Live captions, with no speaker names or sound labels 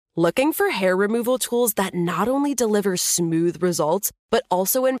Looking for hair removal tools that not only deliver smooth results, but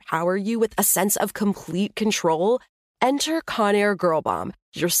also empower you with a sense of complete control? Enter Conair Girl Bomb,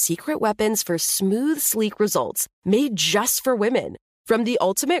 your secret weapons for smooth, sleek results, made just for women. From the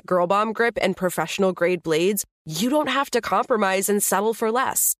ultimate Girl Bomb grip and professional-grade blades, you don't have to compromise and settle for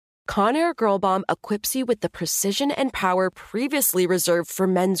less. Conair Girl Bomb equips you with the precision and power previously reserved for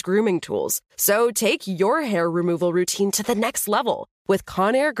men's grooming tools. So take your hair removal routine to the next level with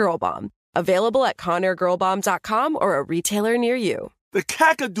Conair Girl Bomb. Available at ConairGirlBomb.com or a retailer near you. The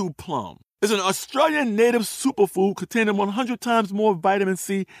Kakadu plum is an Australian native superfood containing 100 times more vitamin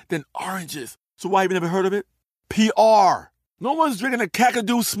C than oranges. So why have you never heard of it? PR. No one's drinking a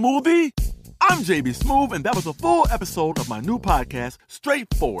Kakadu smoothie? I'm JB Smoove, and that was a full episode of my new podcast,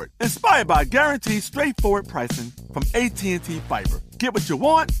 Straightforward, inspired by guaranteed straightforward pricing from AT&T Fiber. Get what you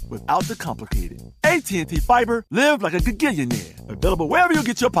want without the complicated. AT&T Fiber, live like a gigillionaire. Available wherever you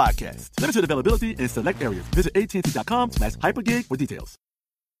get your podcasts. Limited availability in select areas. Visit AT&T.com/hypergig for details.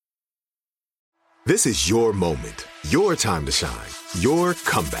 This is your moment, your time to shine, your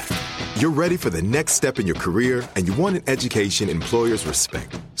comeback. You're ready for the next step in your career, and you want an education employers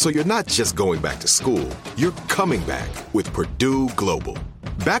respect. So you're not just going back to school, you're coming back with Purdue Global.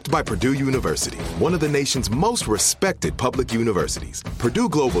 Backed by Purdue University, one of the nation's most respected public universities, Purdue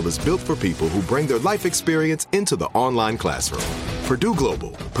Global is built for people who bring their life experience into the online classroom. Purdue Global,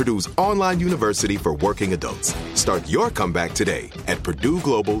 Purdue's online university for working adults. Start your comeback today at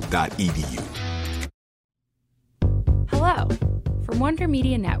purdueglobal.edu. Hello. From Wonder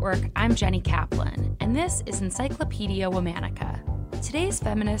Media Network, I'm Jenny Kaplan, and this is Encyclopedia Womanica. Today's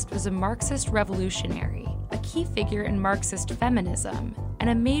feminist was a Marxist revolutionary, a key figure in Marxist feminism,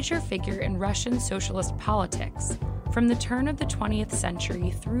 and a major figure in Russian socialist politics from the turn of the 20th century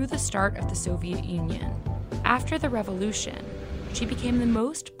through the start of the Soviet Union. After the revolution, she became the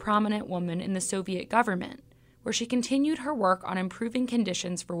most prominent woman in the Soviet government, where she continued her work on improving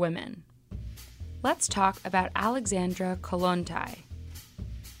conditions for women. Let's talk about Alexandra Kollontai.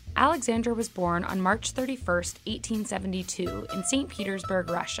 Alexandra was born on March 31, 1872, in St. Petersburg,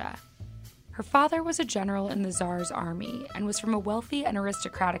 Russia. Her father was a general in the Tsar's army and was from a wealthy and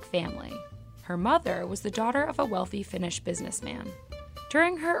aristocratic family. Her mother was the daughter of a wealthy Finnish businessman.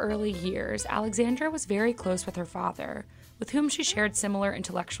 During her early years, Alexandra was very close with her father, with whom she shared similar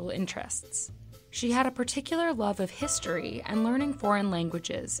intellectual interests. She had a particular love of history and learning foreign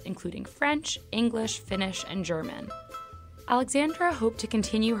languages, including French, English, Finnish, and German. Alexandra hoped to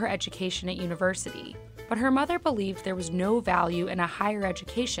continue her education at university, but her mother believed there was no value in a higher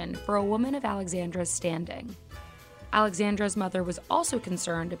education for a woman of Alexandra's standing. Alexandra's mother was also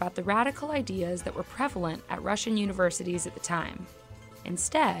concerned about the radical ideas that were prevalent at Russian universities at the time.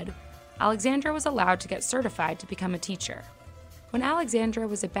 Instead, Alexandra was allowed to get certified to become a teacher. When Alexandra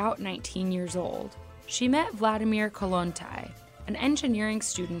was about 19 years old, she met Vladimir Kollontai, an engineering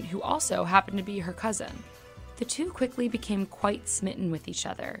student who also happened to be her cousin. The two quickly became quite smitten with each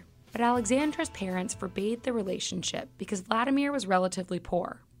other, but Alexandra's parents forbade the relationship because Vladimir was relatively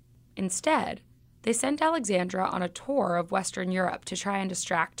poor. Instead, they sent Alexandra on a tour of Western Europe to try and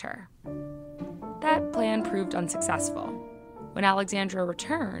distract her. That plan proved unsuccessful. When Alexandra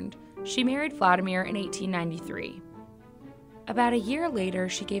returned, she married Vladimir in 1893. About a year later,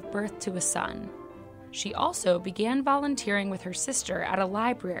 she gave birth to a son. She also began volunteering with her sister at a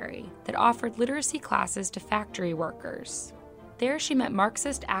library that offered literacy classes to factory workers. There she met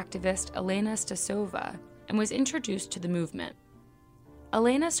Marxist activist Elena Stasova and was introduced to the movement.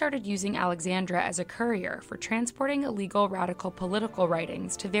 Elena started using Alexandra as a courier for transporting illegal radical political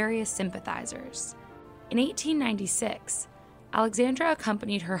writings to various sympathizers. In 1896, Alexandra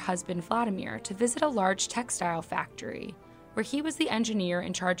accompanied her husband Vladimir to visit a large textile factory, where he was the engineer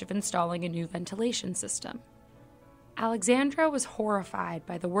in charge of installing a new ventilation system. Alexandra was horrified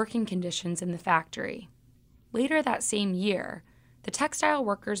by the working conditions in the factory. Later that same year, the textile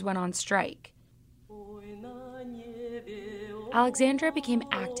workers went on strike. Alexandra became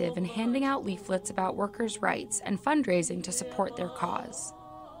active in handing out leaflets about workers' rights and fundraising to support their cause.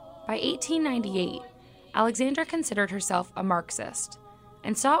 By 1898, Alexandra considered herself a Marxist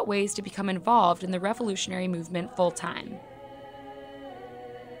and sought ways to become involved in the revolutionary movement full-time.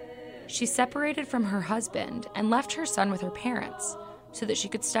 She separated from her husband and left her son with her parents so that she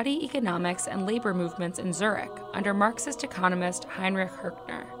could study economics and labor movements in Zurich under Marxist economist Heinrich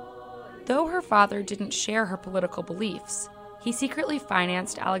Herkner. Though her father didn't share her political beliefs, he secretly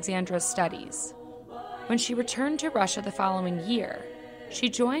financed Alexandra's studies. When she returned to Russia the following year, she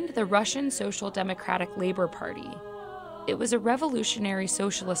joined the Russian Social Democratic Labor Party. It was a revolutionary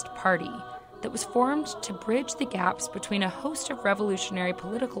socialist party that was formed to bridge the gaps between a host of revolutionary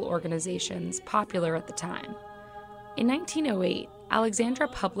political organizations popular at the time. In 1908, Alexandra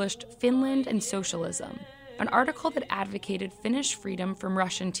published Finland and Socialism, an article that advocated Finnish freedom from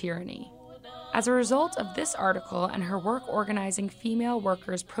Russian tyranny. As a result of this article and her work organizing female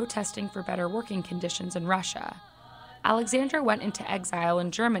workers protesting for better working conditions in Russia, Alexandra went into exile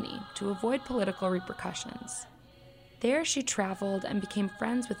in Germany to avoid political repercussions. There she traveled and became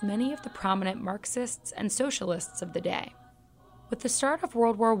friends with many of the prominent Marxists and socialists of the day. With the start of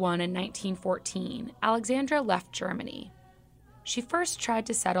World War I in 1914, Alexandra left Germany. She first tried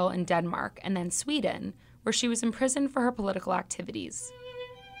to settle in Denmark and then Sweden, where she was imprisoned for her political activities.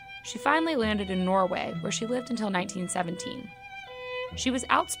 She finally landed in Norway, where she lived until 1917. She was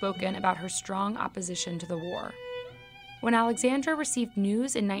outspoken about her strong opposition to the war. When Alexandra received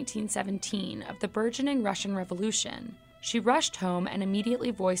news in 1917 of the burgeoning Russian Revolution, she rushed home and immediately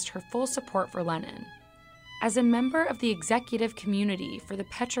voiced her full support for Lenin. As a member of the executive community for the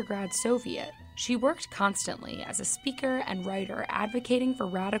Petrograd Soviet, she worked constantly as a speaker and writer advocating for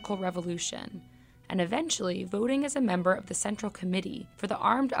radical revolution, and eventually voting as a member of the Central Committee for the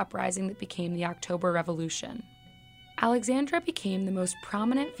armed uprising that became the October Revolution. Alexandra became the most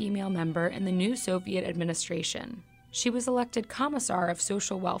prominent female member in the new Soviet administration. She was elected Commissar of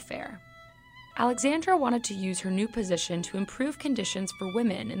Social Welfare. Alexandra wanted to use her new position to improve conditions for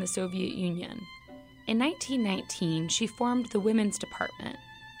women in the Soviet Union. In 1919, she formed the Women's Department.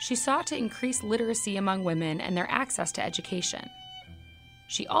 She sought to increase literacy among women and their access to education.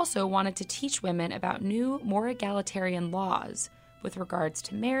 She also wanted to teach women about new, more egalitarian laws with regards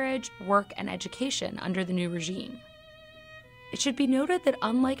to marriage, work, and education under the new regime. It should be noted that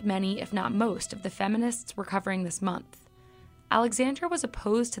unlike many, if not most, of the feminists we're covering this month, Alexandra was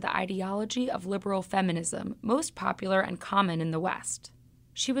opposed to the ideology of liberal feminism most popular and common in the West.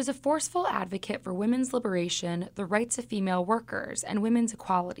 She was a forceful advocate for women's liberation, the rights of female workers, and women's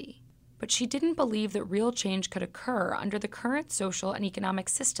equality. But she didn't believe that real change could occur under the current social and economic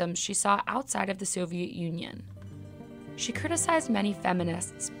systems she saw outside of the Soviet Union. She criticized many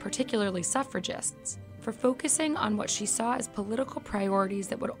feminists, particularly suffragists, for focusing on what she saw as political priorities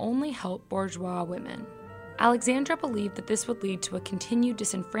that would only help bourgeois women. Alexandra believed that this would lead to a continued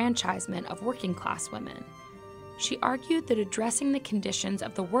disenfranchisement of working-class women. She argued that addressing the conditions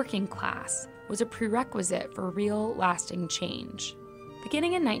of the working class was a prerequisite for real, lasting change.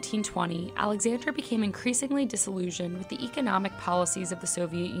 Beginning in 1920, Alexandra became increasingly disillusioned with the economic policies of the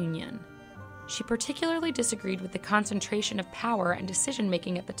Soviet Union. She particularly disagreed with the concentration of power and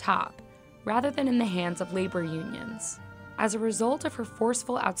decision-making at the top, rather than in the hands of labor unions. As a result of her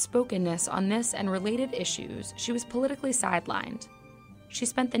forceful outspokenness on this and related issues, she was politically sidelined. She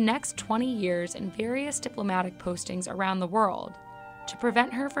spent the next 20 years in various diplomatic postings around the world to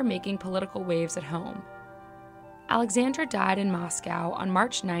prevent her from making political waves at home. Alexandra died in Moscow on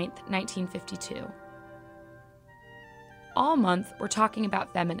March 9, 1952. All month, we're talking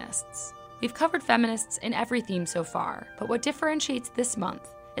about feminists. We've covered feminists in every theme so far, but what differentiates this month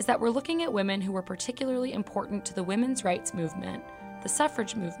is that we're looking at women who were particularly important to the women's rights movement, the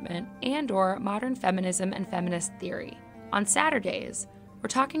suffrage movement, and/or modern feminism and feminist theory. On Saturdays, we're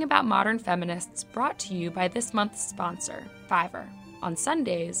talking about modern feminists brought to you by this month's sponsor, Fiverr. On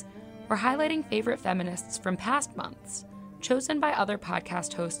Sundays, we're highlighting favorite feminists from past months, chosen by other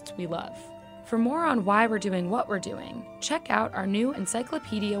podcast hosts we love. For more on why we're doing what we're doing, check out our new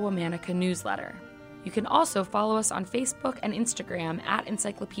Encyclopedia Womanica newsletter. You can also follow us on Facebook and Instagram at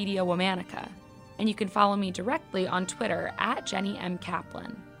Encyclopedia Womanica, and you can follow me directly on Twitter at Jenny M.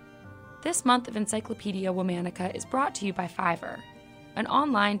 Kaplan. This month of Encyclopedia Womanica is brought to you by Fiverr, an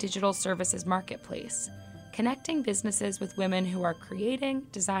online digital services marketplace, connecting businesses with women who are creating,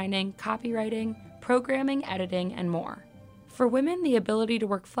 designing, copywriting, programming, editing, and more. For women, the ability to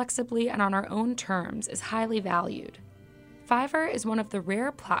work flexibly and on our own terms is highly valued. Fiverr is one of the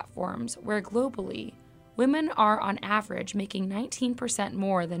rare platforms where globally, women are on average making 19%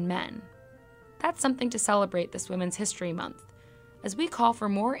 more than men. That's something to celebrate this Women's History Month, as we call for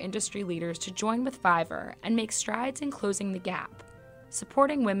more industry leaders to join with Fiverr and make strides in closing the gap,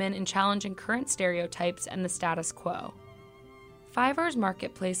 supporting women in challenging current stereotypes and the status quo. Fiverr's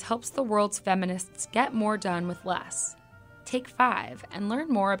marketplace helps the world's feminists get more done with less. Take 5 and learn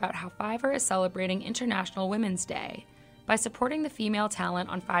more about how Fiverr is celebrating International Women's Day by supporting the female talent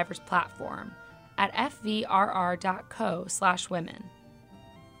on Fiverr's platform at fvrr.co/women.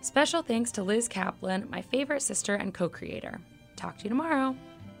 Special thanks to Liz Kaplan, my favorite sister and co-creator. Talk to you tomorrow.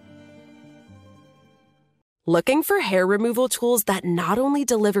 Looking for hair removal tools that not only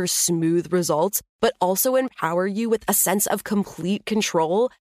deliver smooth results, but also empower you with a sense of complete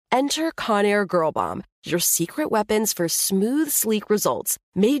control? Enter Conair Girl Bomb, your secret weapons for smooth, sleek results,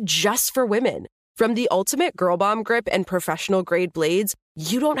 made just for women. From the ultimate Girl Bomb grip and professional-grade blades,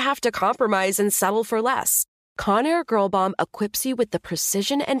 you don't have to compromise and settle for less. Conair Girl Bomb equips you with the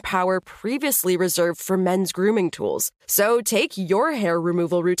precision and power previously reserved for men's grooming tools. So take your hair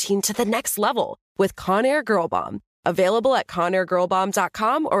removal routine to the next level with Conair Girl Bomb. Available at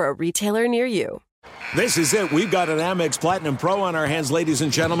ConairGirlBomb.com or a retailer near you. This is it. We've got an Amex Platinum Pro on our hands, ladies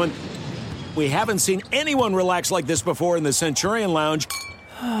and gentlemen. We haven't seen anyone relax like this before in the Centurion Lounge.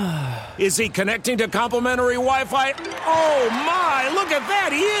 Is he connecting to complimentary Wi-Fi? Oh, my! Look at that!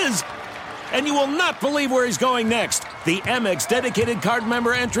 He is! And you will not believe where he's going next. The Amex dedicated card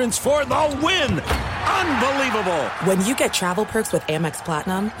member entrance for the win! Unbelievable! When you get travel perks with Amex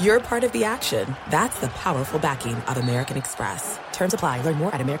Platinum, you're part of the action. That's the powerful backing of American Express. Terms apply. Learn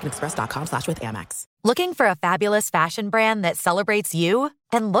more at americanexpress.com/withAmex. Looking for a fabulous fashion brand that celebrates you?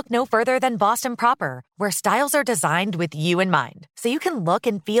 Then look no further than Boston Proper, where styles are designed with you in mind, so you can look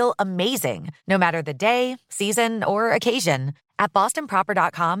and feel amazing, no matter the day, season, or occasion. At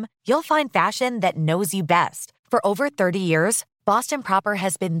BostonProper.com, you'll find fashion that knows you best. For over 30 years, Boston Proper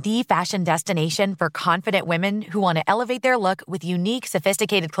has been the fashion destination for confident women who want to elevate their look with unique,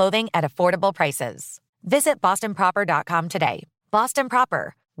 sophisticated clothing at affordable prices. Visit BostonProper.com today. Boston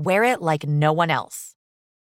Proper. Wear it like no one else.